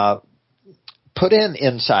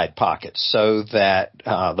inside pockets so that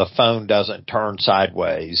the phone doesn't turn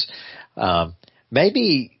sideways.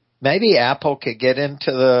 Maybe Apple could get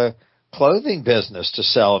into the clothing business to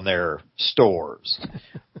sell in their stores.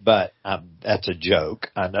 But that's a joke.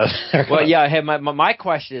 I know. Well, yeah. Hey, my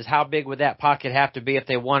question is, how big would that pocket have to be if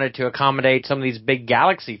they wanted to accommodate some of these big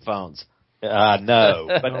Galaxy phones? No,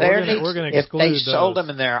 but we're gonna if they those. sold them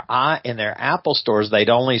in their Apple stores, they'd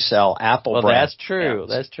only sell Apple brand. That's true. Phones.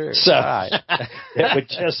 That's true. So right. it would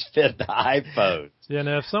just fit the iPhone. Yeah.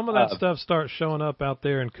 Now, if some of that stuff starts showing up out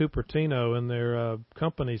there in Cupertino in their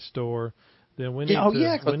company store, then we need to.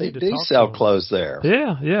 They do sell clothes there.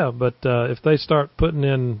 Yeah. But if they start putting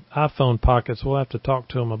in iPhone pockets, we'll have to talk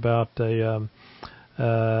to them about some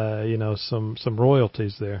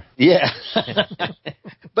royalties there. Yeah.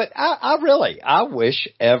 But I wish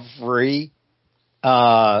every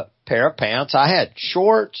pair of pants I had,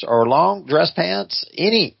 shorts or long dress pants,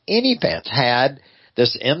 any pants, had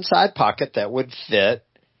this inside pocket that would fit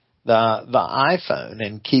the iPhone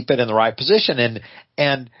and keep it in the right position.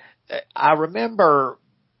 And I remember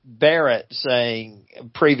Barrett saying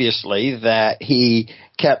previously that he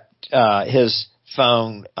kept his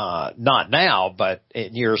phone, not now, but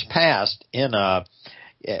in years past, in a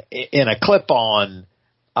clip-on,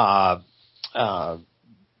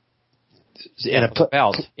 in a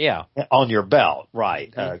belt, yeah, on your belt,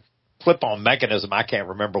 right? Clip-on mechanism. I can't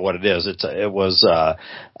remember what it is. It was,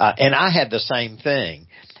 and I had the same thing.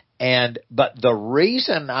 But the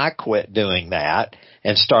reason I quit doing that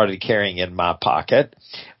and started carrying in my pocket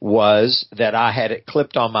was that I had it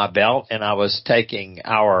clipped on my belt, and I was taking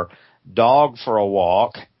our dog for a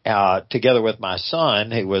walk, together with my son,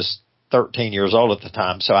 who was 13 years old at the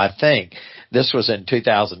time. So I think this was in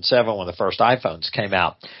 2007 when the first iPhones came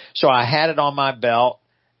out. So I had it on my belt,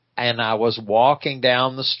 and I was walking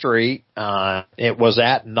down the street. It was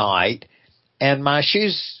at night, and my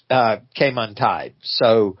shoes came untied.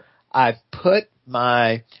 So I put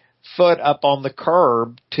my foot up on the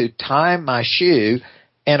curb to tie my shoe,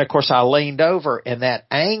 and of course I leaned over, and that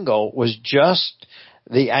angle was just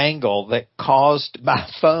the angle that caused my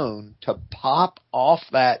phone to pop off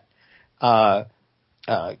that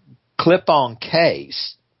clip-on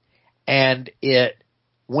case, and it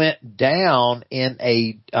went down in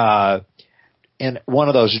in one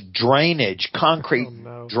of those concrete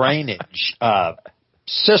drainage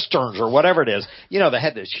cisterns or whatever it is. You know, they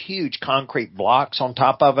had those huge concrete blocks on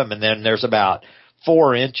top of them, and then there's about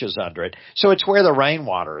 4 inches under it. So it's where the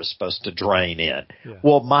rainwater is supposed to drain in. Yeah.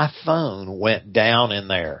 Well, my phone went down in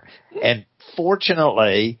there, and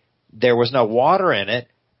fortunately there was no water in it,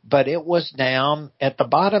 but it was down at the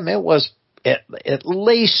bottom. It was at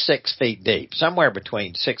least 6 feet deep, somewhere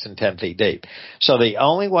between 6 and 10 feet deep. So the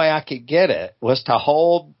only way I could get it was to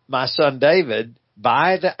hold my son David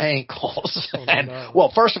by the ankles.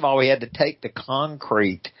 Well, first of all, we had to take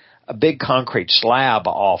a big concrete slab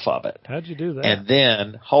off of it. How'd you do that? And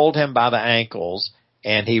then hold him by the ankles,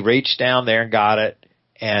 and he reached down there and got it,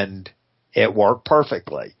 and it worked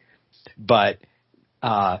perfectly. But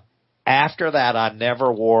after that, I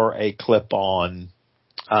never wore a clip-on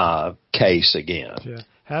case again. Yeah.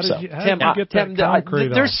 How did you get that concrete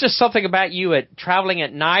There's off? just something about you at traveling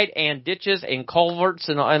at night and ditches and culverts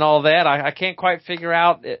and all that. I can't quite figure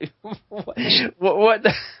out what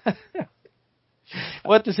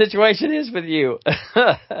what the situation is with you.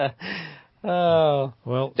 Oh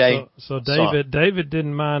well, so David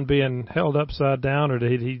didn't mind being held upside down, or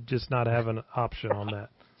did he just not have an option on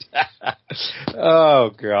that?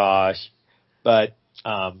 Oh gosh, but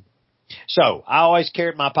so I always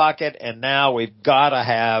carried my pocket, and now we've got to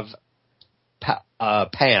have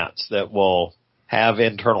pants that will have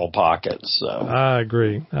internal pockets. So I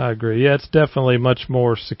agree. Yeah, it's definitely much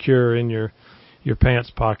more secure in your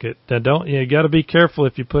pants pocket. You got to be careful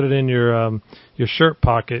if you put it in your shirt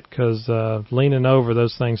pocket, because leaning over,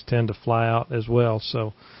 those things tend to fly out as well.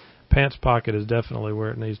 So pants pocket is definitely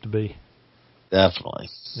where it needs to be. Definitely.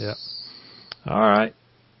 Yeah. All right.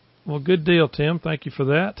 Well, good deal, Tim. Thank you for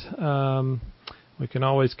that. We can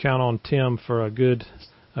always count on Tim for a good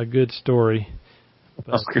story.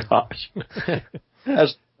 Oh gosh,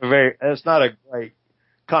 that's not a great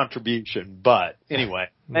contribution, but anyway,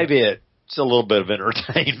 maybe it's a little bit of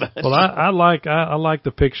entertainment. Well, I like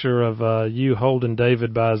the picture of you holding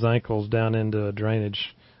David by his ankles down into a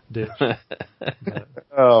drainage ditch.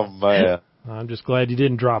 Oh man, I'm just glad you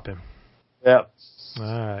didn't drop him. Yep. All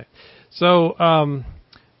right. So,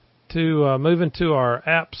 to move into our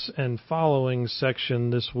apps and following section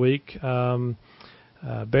this week,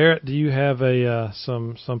 Barrett, do you have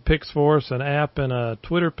some picks for us, an app and a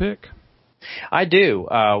Twitter pick? I do.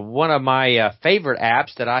 One of my favorite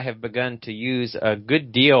apps that I have begun to use a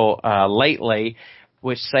good deal lately,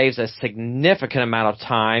 which saves a significant amount of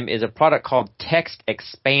time, is a product called Text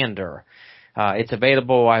Expander. It's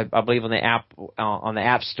available, I believe, on the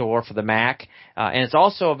App Store for the Mac, and it's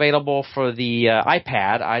also available for the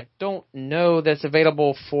iPad. I don't know that's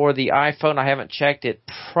available for the iPhone. I haven't checked. It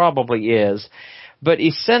probably is. But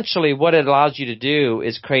essentially, what it allows you to do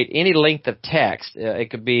is create any length of text.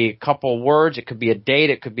 It could be a couple words, it could be a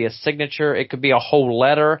date, it could be a signature, it could be a whole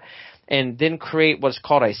letter, and then create what's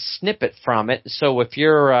called a snippet from it. So if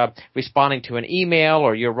you're responding to an email,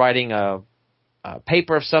 or you're writing a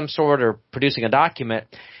paper of some sort, or producing a document,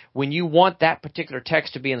 when you want that particular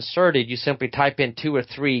text to be inserted, you simply type in 2 or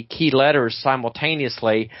 3 key letters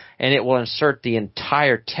simultaneously, and it will insert the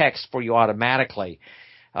entire text for you automatically.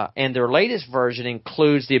 And their latest version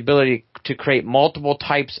includes the ability to create multiple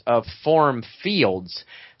types of form fields.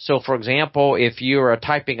 So, for example, if you are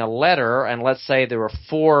typing a letter, and let's say there are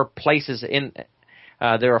 4 places in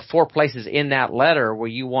that letter where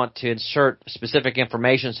you want to insert specific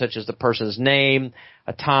information, such as the person's name,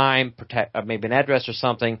 a time, maybe an address or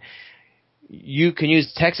something, you can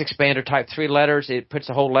use Text Expander, type 3 letters. It puts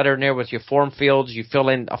the whole letter in there with your form fields. You fill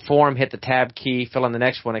in a form, hit the tab key, fill in the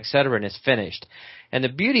next one, etc., and it's finished. And the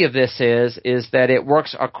beauty of this is that it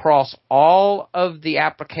works across all of the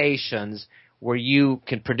applications where you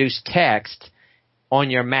can produce text on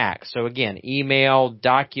your Mac. So again, email,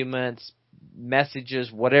 documents, messages,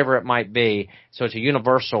 whatever it might be. So it's a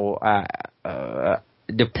universal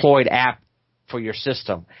deployed app for your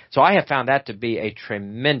system. So I have found that to be a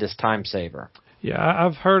tremendous time saver. Yeah,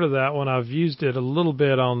 I've heard of that one. I've used it a little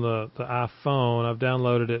bit on the iPhone. I've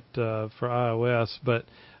downloaded it for iOS, but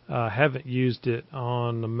haven't used it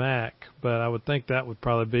on the Mac. But I would think that would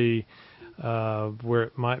probably be where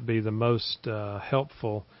it might be the most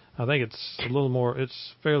helpful. I think it's a little more.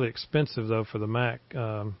 It's fairly expensive though for the Mac.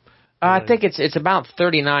 I think it's about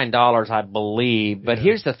 $39, I believe. But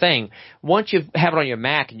here's the thing: once you have it on your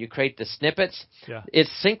Mac and you create the snippets, it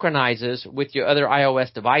synchronizes with your other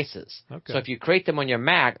iOS devices. Okay. So if you create them on your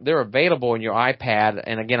Mac, they're available on your iPad.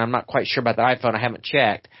 And again, I'm not quite sure about the iPhone; I haven't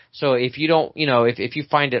checked. So if you don't, if you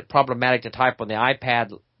find it problematic to type on the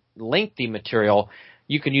iPad lengthy material,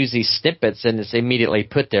 you can use these snippets, and it's immediately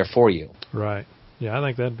put there for you. Right. Yeah, I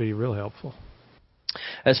think that'd be real helpful.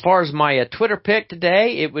 As far as my Twitter pick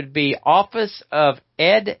today, it would be Office of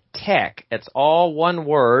Ed Tech. It's all one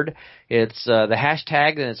word. It's the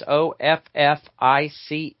hashtag, and it's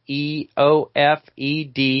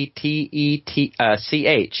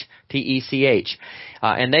OFFICEOFEDTECH.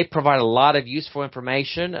 And they provide a lot of useful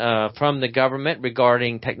information from the government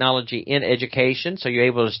regarding technology in education, so you're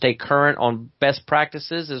able to stay current on best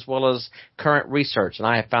practices as well as current research. And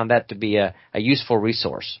I have found that to be a useful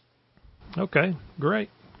resource. Okay, great.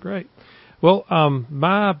 Well,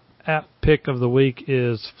 my app pick of the week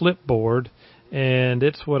is Flipboard, and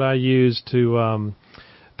it's what I use to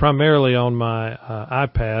primarily on my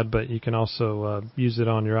iPad, but you can also use it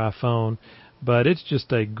on your iPhone. But it's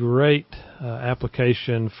just a great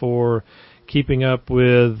application for keeping up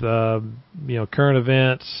with current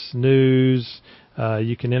events, news.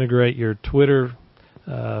 You can integrate your Twitter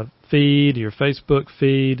feed, your Facebook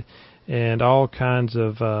feed, and all kinds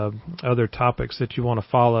of other topics that you want to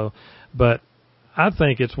follow. But I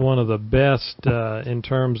think it's one of the best in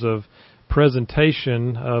terms of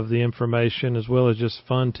presentation of the information, as well as just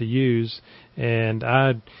fun to use. And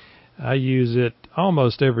I use it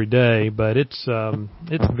almost every day, but it's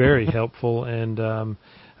very helpful, and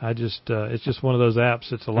it's just one of those apps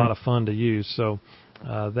that's a lot of fun to use. So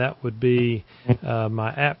that would be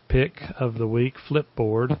my app pick of the week,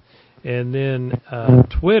 Flipboard. And then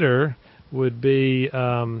Twitter would be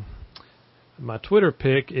my Twitter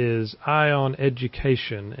pick is Ion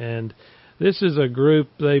Education, and this is a group.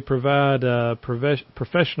 They provide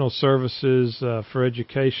professional services for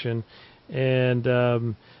education, and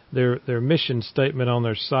their mission statement on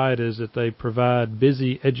their site is that they provide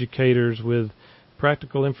busy educators with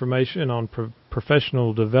practical information on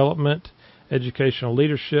professional development, educational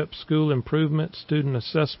leadership, school improvement, student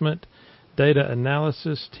assessment, data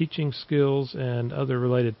analysis, teaching skills, and other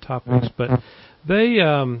related topics. But they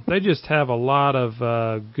just have a lot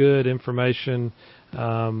of good information,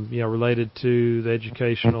 related to the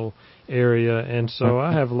educational area, and so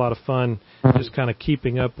I have a lot of fun just kind of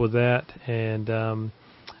keeping up with that. And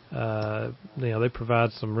they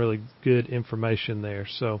provide some really good information there.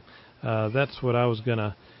 So that's what I was going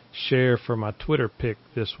to share for my Twitter pick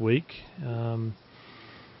this week. And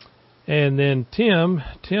then Tim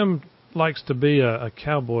likes to be a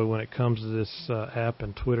cowboy when it comes to this app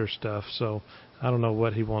and Twitter stuff, so I don't know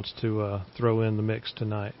what he wants to throw in the mix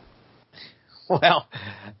tonight. Well,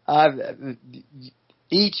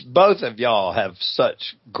 both of y'all have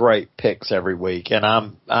such great picks every week, and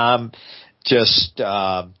I'm just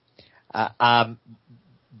I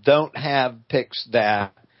don't have picks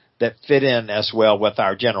that fit in as well with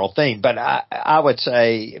our general theme, but I would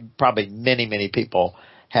say probably many people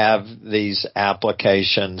have these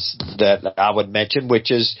applications that I would mention,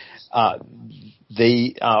 which is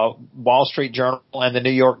the Wall Street Journal and the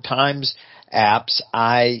New York Times apps.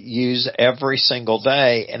 I use every single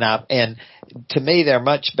day, and to me they're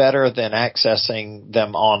much better than accessing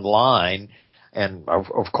them online, and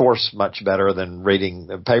of course much better than reading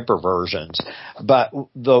the paper versions. But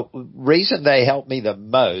the reason they help me the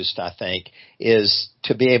most, I think, is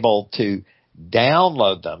to be able to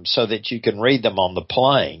download them so that you can read them on the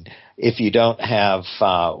plane if you don't have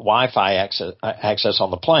Wi-Fi access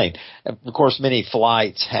on the plane. Of course, many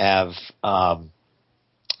flights have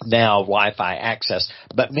now Wi-Fi access,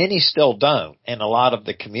 but many still don't, and a lot of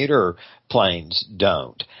the commuter planes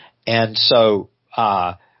don't. And so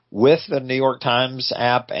with the New York Times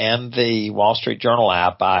app and the Wall Street Journal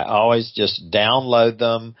app, I always just download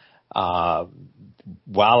them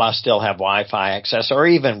while I still have Wi-Fi access, or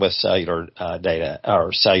even with cellular data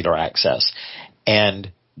or cellular access.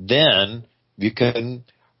 And then you can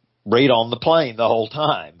read on the plane the whole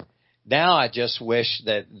time. Now I just wish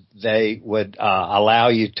that they would allow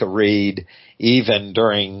you to read even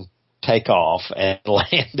during takeoff and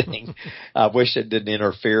landing. I wish it didn't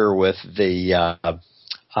interfere with the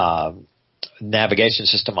navigation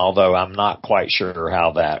system, although I'm not quite sure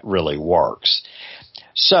how that really works.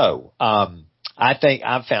 So I think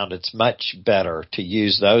I've found it's much better to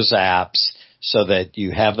use those apps so that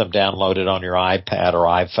you have them downloaded on your iPad or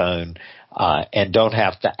iPhone and don't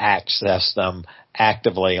have to access them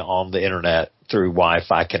actively on the internet through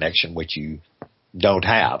Wi-Fi connection, which you don't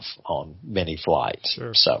have on many flights.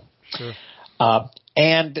 Sure. So, sure.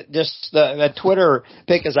 And just the Twitter,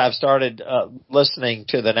 because I've started listening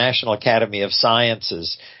to the National Academy of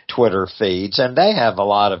Sciences Twitter feeds, and they have a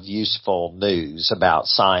lot of useful news about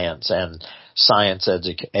science and science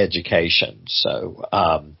education. So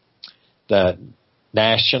the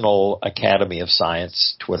National Academy of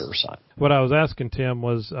Science Twitter site. What I was asking, Tim,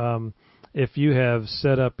 was if you have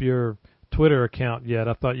set up your Twitter account yet.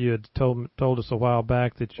 I thought you had told us a while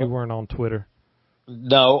back that you weren't on Twitter.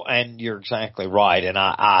 No, and you're exactly right. And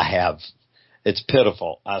I have. It's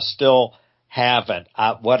pitiful. I still haven't.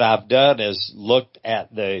 What I've done is looked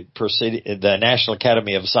at the National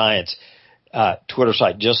Academy of Science Twitter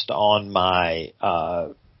site just on my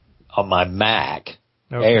Mac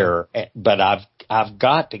Air, but I've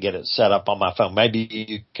got to get it set up on my phone. Maybe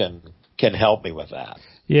you can help me with that.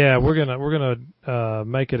 Yeah, we're gonna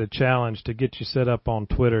make it a challenge to get you set up on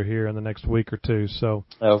Twitter here in the next week or two. So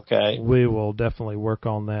okay, we will definitely work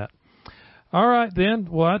on that. All right, then.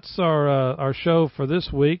 Well, that's our show for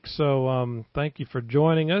this week. So thank you for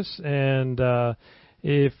joining us. And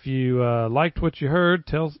if you liked what you heard,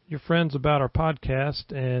 tell your friends about our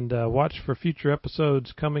podcast and watch for future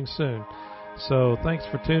episodes coming soon. So thanks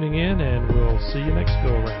for tuning in, and we'll see you next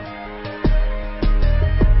go around.